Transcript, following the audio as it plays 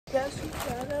Guess who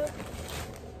got up?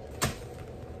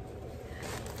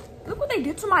 Look what they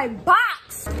did to my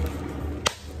box.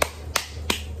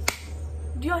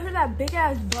 Do y'all hear that big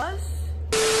ass buzz?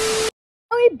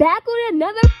 We back with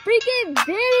another freaking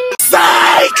video.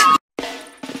 Psych!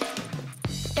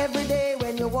 Every day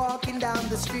when you're walking down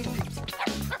the street,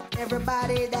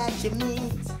 everybody that you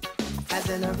meet has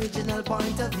an original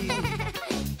point of view.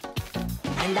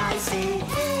 And I say,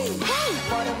 hey,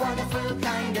 what a wonderful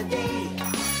kind of day.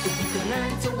 If you could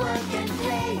learn to work and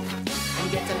play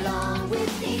and get along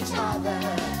with each other.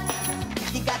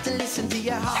 You got to listen to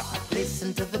your heart,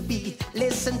 listen to the beat,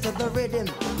 listen to the rhythm.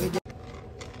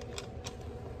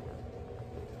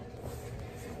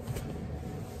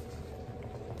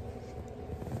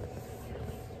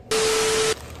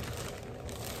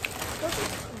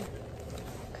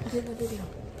 The video.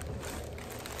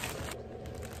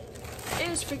 It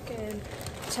is freaking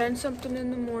 10 something in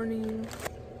the morning.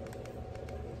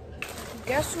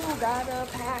 Guess who got a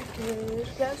package?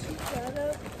 Guess who got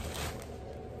a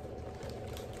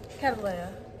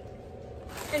Cadillac?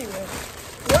 Anyway,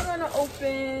 we're gonna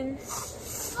open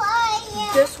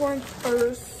this one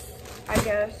first, I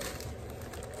guess.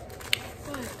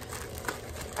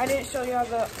 I didn't show y'all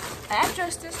the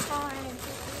address this time.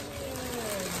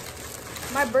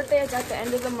 My birthday is at the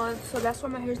end of the month, so that's why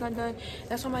my hair's not done.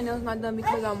 That's why my nails not done,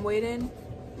 because I'm waiting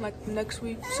like next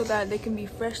week so that they can be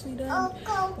freshly done.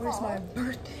 Where's my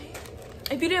birthday?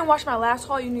 If you didn't watch my last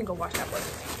haul, you need to go watch that one.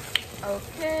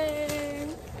 Okay.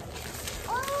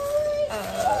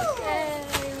 Okay.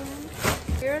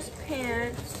 Here's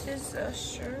pants. This is a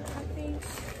shirt, I think.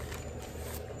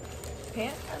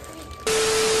 Pants, I think.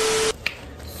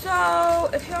 So,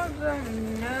 if y'all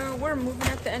don't know, we're moving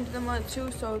at the end of the month too,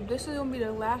 so this is gonna be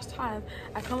the last time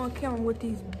I come on camera with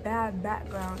these bad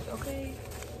backgrounds, okay?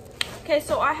 Okay,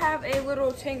 so I have a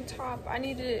little tank top. I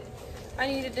needed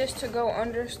this to go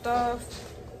under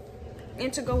stuff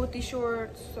and to go with these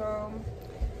shorts, so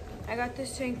I got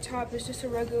this tank top. It's just a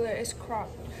regular, it's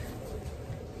cropped.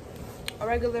 A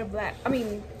regular black,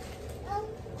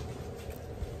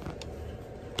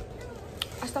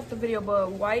 I stopped the video,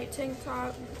 but white tank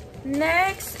top.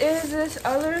 Next is this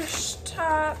other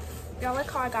top. Y'all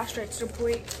like how I got straight to the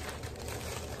point?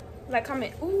 Like,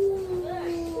 comment.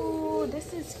 Ooh,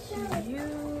 this is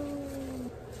cute.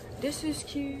 This is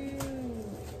cute.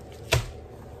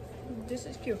 This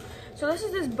is cute. So this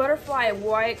is this butterfly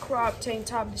white crop tank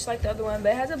top, just like the other one,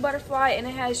 but it has a butterfly and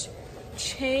it has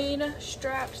chain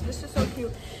straps. This is so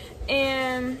cute.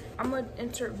 And I'm gonna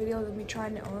insert videos of me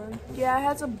trying it on. Yeah, it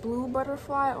has a blue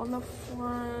butterfly on the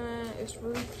front. It's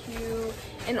really cute.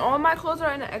 And all my clothes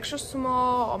are in an extra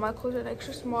small. All my clothes are in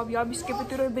extra small. Y'all be skipping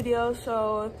through the video,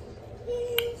 so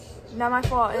not my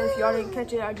fault. And if y'all didn't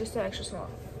catch it, I just said extra small.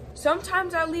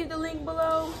 Sometimes I leave the link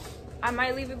below. I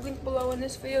might leave a link below in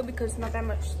this video because it's not that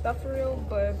much stuff for real.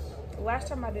 But last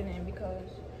time I didn't, because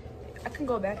I can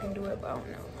go back and do it, but I don't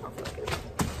know. I'll fuck it.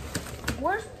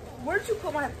 Where'd you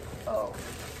put my, oh,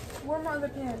 where are my other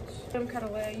pants? I'm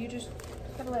Cadillac, you just,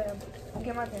 Cadillac,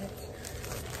 get my pants.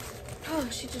 Oh,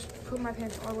 she just put my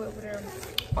pants all the way over there.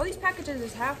 All these packages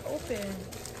is half open.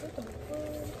 What the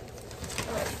fuck?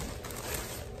 Alright.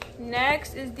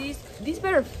 Next is these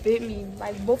better fit me.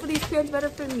 Like, both of these pants better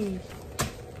fit me.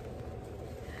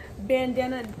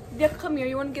 Bandana, yeah, come here,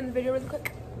 you wanna get in the video really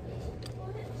quick?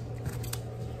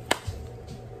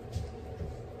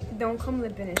 Don't come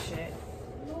lipping and shit.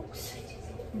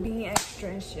 Being extra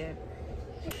and shit.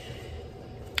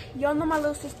 Y'all know my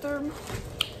little sister.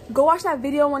 Go watch that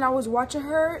video when I was watching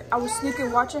her. I was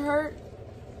sneaking watching her.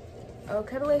 Oh,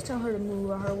 Cadillac's telling her to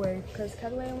move out her way because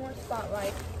Cadillac wants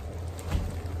spotlight.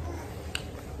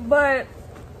 But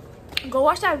go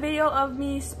watch that video of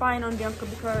me spying on Bianca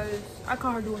because I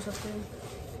caught her doing something.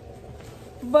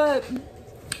 But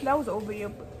that was an old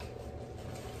video.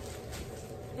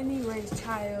 Anyways,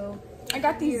 child, I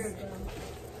got these.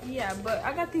 Yeah, but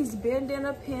I got these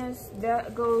bandana pants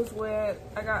that goes with.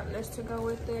 I got this to go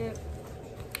with it.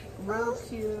 Real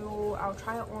cute. I'll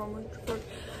try it on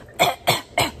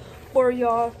for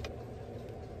y'all.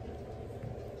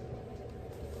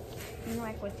 You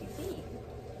like what you see?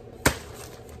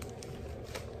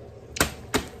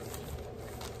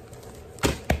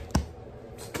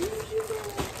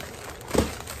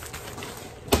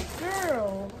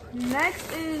 Girl,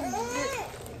 next is.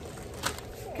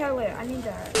 Cadillac, I need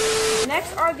that.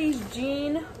 Next are these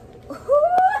jean.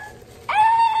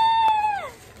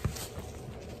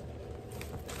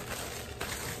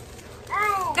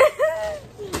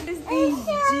 These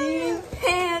jean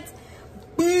pants,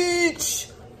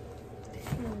 bitch.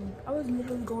 I was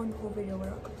literally going the whole video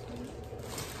without complaining.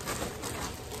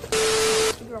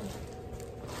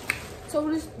 So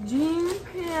this jean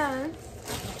pants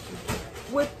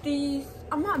with these,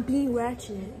 I'm not being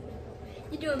ratchet.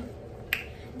 You do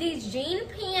these jean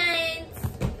pants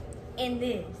and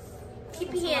this.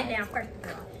 Keep your hand down first,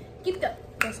 girl. Keep the.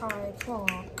 That's how I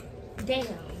talk. Damn.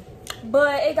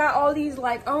 But it got all these,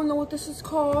 like, I don't know what this is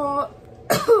called.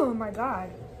 Oh my god.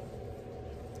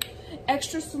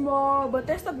 Extra small, but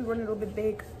their stuff be running a little bit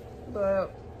big.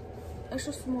 But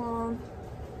extra small.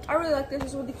 I really like this.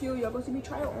 It's really cute. Y'all go see me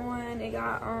try it on. It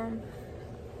got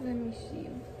let me see.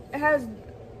 It has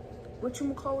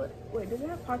whatchamacallit. Wait, does it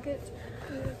have pockets?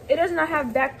 It does not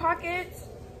have back pockets.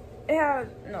 It has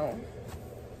no.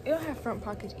 It don't have front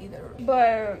pockets either.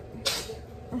 But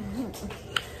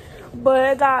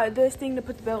but it got this thing to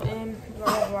put the belt in.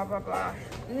 Blah blah blah blah.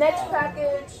 Next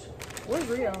package. Where's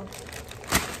Rio?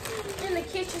 In the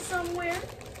kitchen somewhere.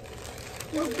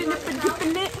 Dipping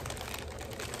it.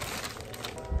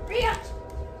 Ria.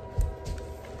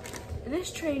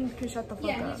 This train can shut the fuck up.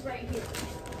 Yeah, he's right here.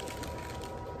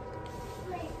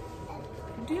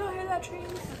 Do y'all hear that train?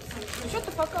 Shut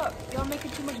the fuck up. Y'all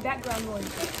making too much background noise.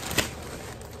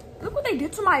 Look what they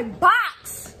did to my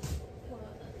box.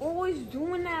 Always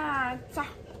doing that. But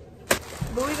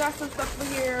we got some stuff for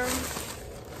here.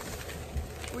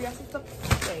 We got some stuff.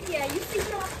 Wait. Yeah, you see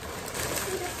that?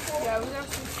 Yeah, we got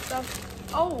some stuff.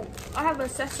 Oh, I have an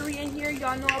accessory in here.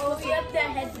 Y'all know. Oh, yep,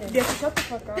 that headband. Yeah, shut the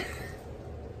fuck up.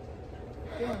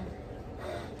 Yeah.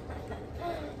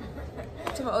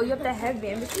 Oh, you have that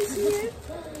headband. But you see it?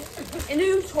 And then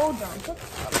you told them.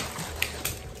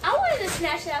 I wanted to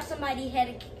snatch out somebody's head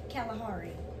of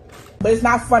Kalahari. But it's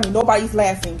not funny. Nobody's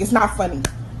laughing. It's not funny.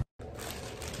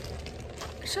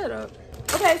 Shut up.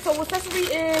 Okay, so accessory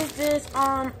is this,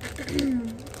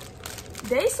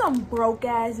 they some broke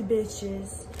ass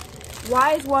bitches.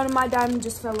 Why is one of my diamonds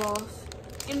just fell off?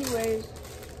 Anyways,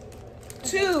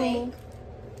 two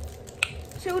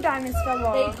diamonds fell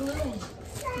off. They glued.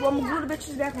 Well, I'm gonna glue the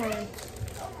bitches back on.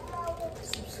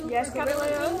 Yes,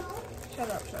 Catalina? Shut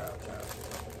up.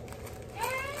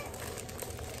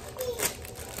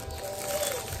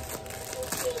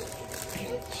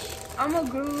 I'm gonna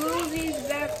glue these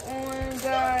back on,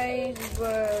 guys,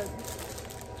 but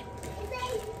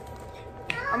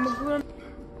I'm gonna glue them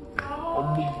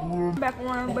back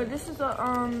on, but this is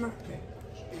a,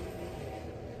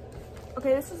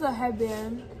 okay, this is a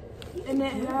headband, and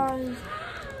it has,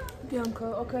 Bianca,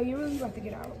 okay, you're really about to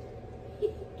get out.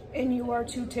 And you are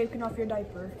too, taking off your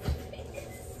diaper.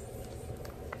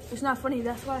 It's not funny,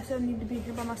 that's why I said I need to be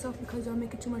here by myself, because I'm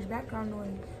making too much background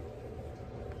noise.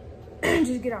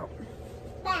 Just get out.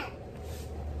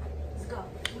 Let's go.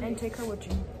 And take her with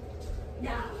you.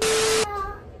 Now.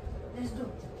 Let's do it.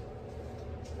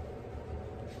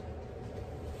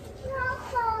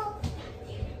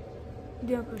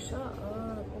 Bianca, shut up.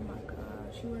 Oh my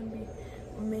gosh, she wouldn't be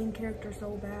a main character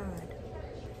so bad.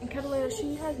 And Catalina,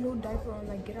 she has no diaper on,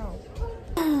 like, get out.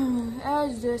 It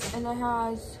has this, and it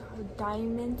has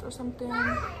diamonds or something.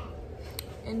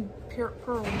 And pure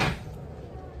pearls.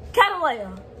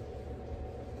 Catalina!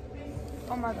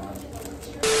 Oh my god.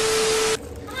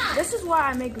 This is why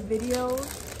I make videos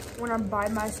when I'm by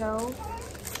myself.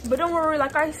 But don't worry,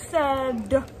 like I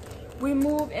said, we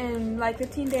move in like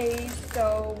 15 days.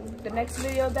 So the next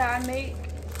video that I make,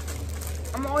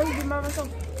 I'm always be by myself.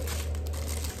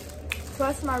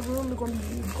 Plus my room is gonna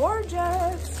be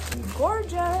gorgeous.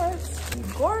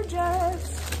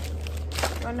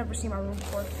 Y'all never seen my room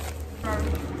before. My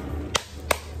room.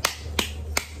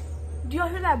 Do y'all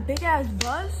hear that big ass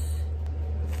bus?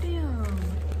 Damn.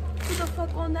 Who the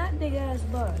fuck on that big ass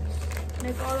bus?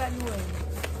 Make all that noise.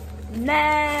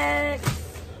 Next.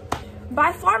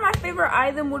 By far my favorite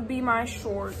item would be my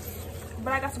shorts.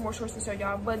 But I got some more shorts to show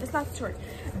y'all. But it's not the shorts.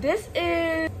 This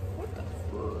is, what the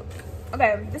fuck?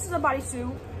 Okay, this is a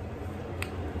bodysuit.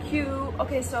 Cute.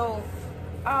 Okay, so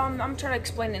I'm trying to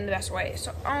explain it in the best way.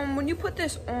 So when you put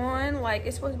this on, like,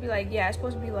 it's supposed to be like, yeah, it's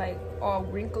supposed to be like all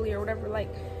wrinkly or whatever,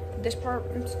 like this part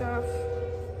and stuff.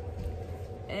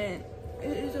 And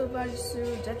it is a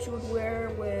bodysuit that you would wear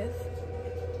with,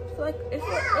 like, it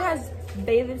has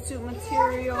bathing suit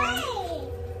material,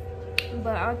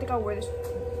 but I don't think I'll wear this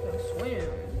to swim.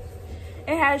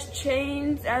 It has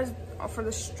chains as for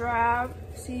the strap.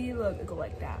 See, look, it go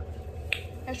like that.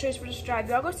 It has chains for the strap.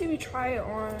 Y'all go see me try it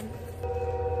on.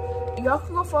 Y'all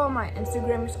can go follow my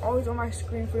Instagram. It's always on my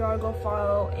screen for y'all to go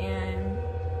follow. And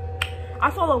I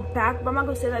follow back, but I'm not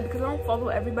gonna say that because I don't follow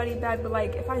everybody back. But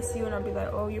like, if I see you and I'll be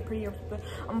like, oh, you're pretty, I'm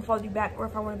gonna follow you back. Or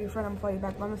if I want to be a friend, I'm gonna follow you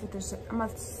back. But I'm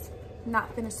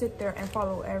not gonna sit there and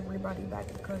follow everybody back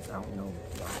because I don't know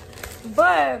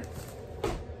y'all.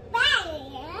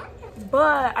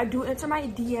 But I do enter my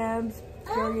DMs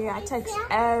Period. I text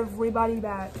everybody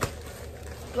back.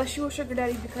 Bless you, sugar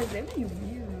daddy, because they be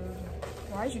weird.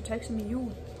 Why is you texting me?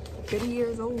 You 30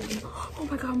 years old. Oh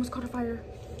my god, I almost caught a fire.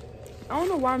 I don't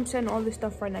know why I'm setting all this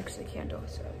stuff right next to the candle.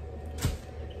 So,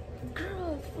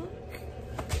 girl,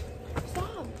 fuck.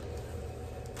 Stop.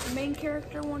 The main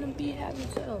character wanna be have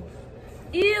himself.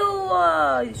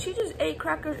 Ew! She just ate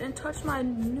crackers and touched my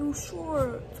new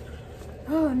shorts.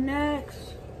 Oh,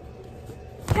 next.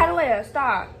 Catalina,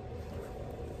 stop.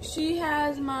 She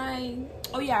has my.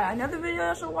 Oh yeah, another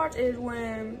video I should watch is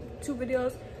when 2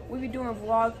 videos we be doing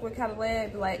vlogs with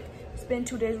Catalina. Like spend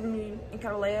 2 days with me in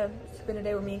Catalina. Spend a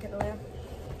day with me in Catalina.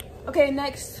 Okay,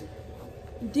 next.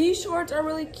 These shorts are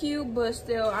really cute, but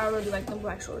still, I really like them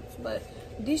black shorts. But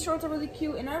these shorts are really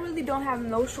cute, and I really don't have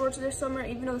no shorts this summer.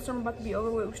 Even though the summer about to be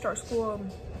over with, we start school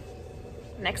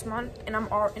next month, and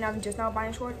I'm just now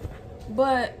buying shorts.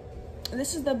 But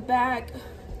this is the back.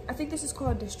 I think this is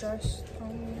called Distress.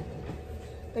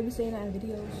 They be saying that in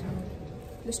videos.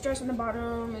 Distress on the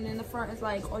bottom, and then the front is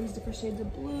like all these different shades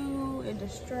of blue and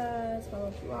distress, blah blah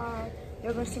blah.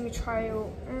 You're gonna see me try it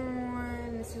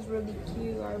on. This is really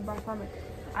cute.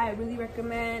 I really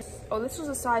recommend. Oh, this was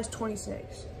a size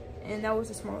 26, and that was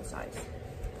the smallest size.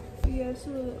 Yeah, this is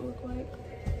what it looked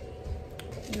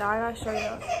like. Now I gotta show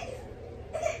y'all.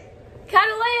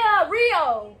 Catalina,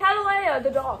 Rio, Catalina, the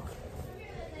dog.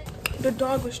 The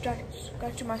dog was stretched.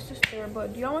 Got you my sister,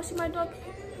 but do y'all want to see my dog?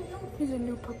 He's a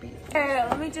new puppy. Hey,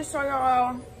 let me just show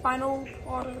y'all final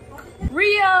product.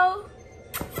 Rio.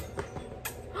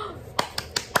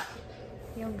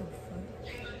 Young foot.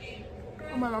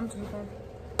 Oh, my mom's in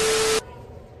the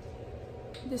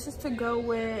This is to go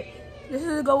with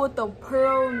the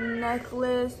pearl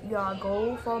necklace. Y'all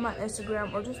go follow my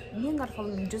Instagram, or just you ain't gotta follow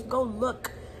me. Just go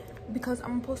look, because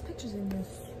I'm gonna post pictures in this.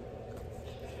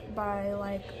 By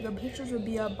like the pictures will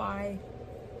be up by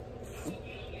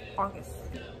August.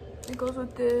 It goes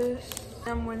with this.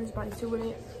 I'm wearing this bodysuit with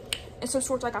it. And some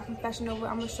shorts I got from Fashion Nova.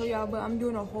 I'm gonna show y'all, but I'm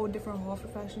doing a whole different haul for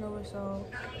Fashion Nova, so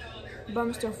but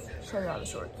I'm still show y'all the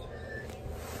shorts.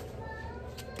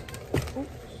 Oops.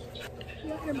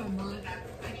 Y'all hear my mom?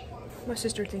 My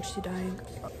sister thinks she's dying.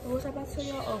 What was I about to say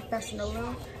y'all? Oh, Fashion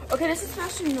Nova. Okay, this is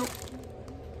Fashion Nova.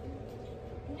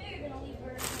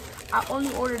 I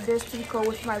only ordered this to go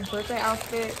with my birthday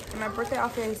outfit. And my birthday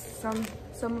outfit is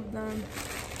some of them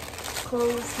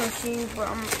clothes from Shein, but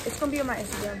it's gonna be on my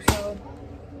Instagram. So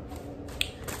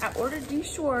I ordered these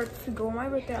shorts to go with my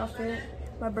birthday outfit.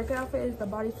 My birthday outfit is the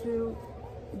bodysuit,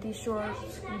 these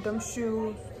shorts, them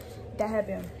shoes, that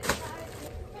headband.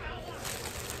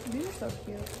 These are so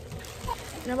cute.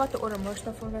 And I'm about to order more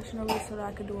stuff from Fashion Nova so that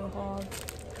I could do a haul.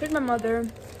 Here's my mother.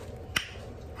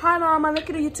 Hi mom, I'm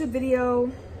looking at a YouTube video.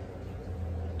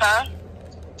 Huh?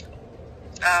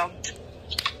 Oh.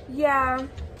 Yeah.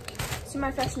 See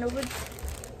my Fashion Nova?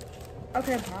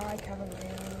 Okay, bye,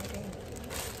 Cavalier.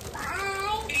 Bye.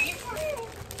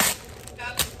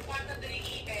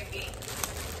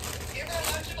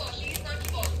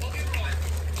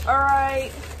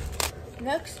 Alright.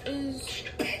 Next is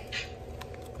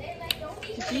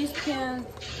these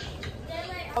pants.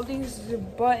 All these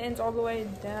buttons all the way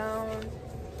down.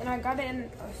 And I got it in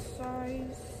a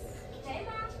size.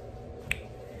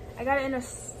 I got it in a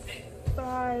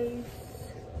size.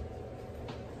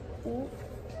 Ooh,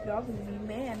 y'all gonna be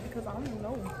mad because I don't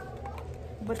know.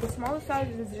 But the smallest size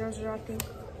is a 00, I think.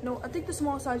 No, I think the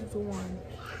smallest size is a 1.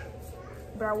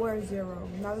 But I wear a 0.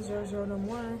 Not a 00 no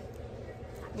more.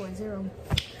 I wear a 0.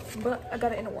 But I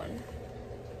got it in a 1.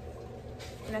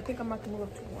 And I think I'm about to move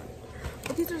up to 1.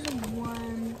 But these are some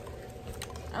 1.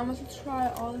 I'm going to try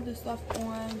all of this stuff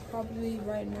on probably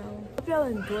right now. I hope y'all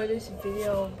enjoy this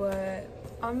video, but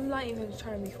I'm not even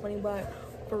trying to be funny, but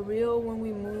for real, when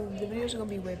we move, the videos are gonna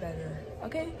be way better,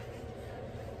 okay?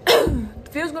 The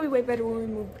videos are gonna be way better when we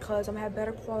move because I'm gonna have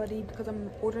better quality, because I'm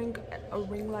ordering a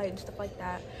ring light and stuff like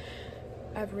that.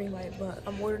 I have a ring light, but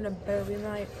I'm ordering a better ring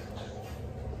light.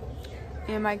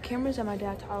 And my camera's at my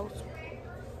dad's house.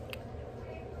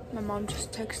 My mom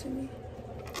just texted me.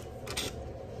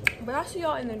 But I'll see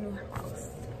y'all in the new house.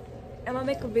 I'm gonna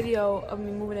make a video of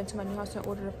me moving into my new house and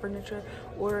order the furniture,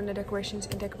 ordering the decorations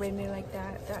and decorating it like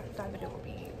that. That video will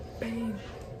be banging.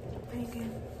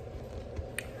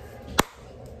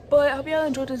 But I hope y'all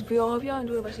enjoyed this video. I hope y'all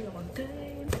enjoyed the rest of your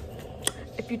day.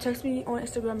 If you text me on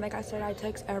Instagram, like I said, I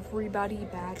text everybody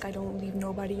back. I don't leave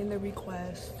nobody in the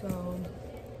request. So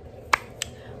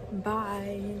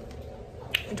bye.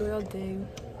 Enjoy your day.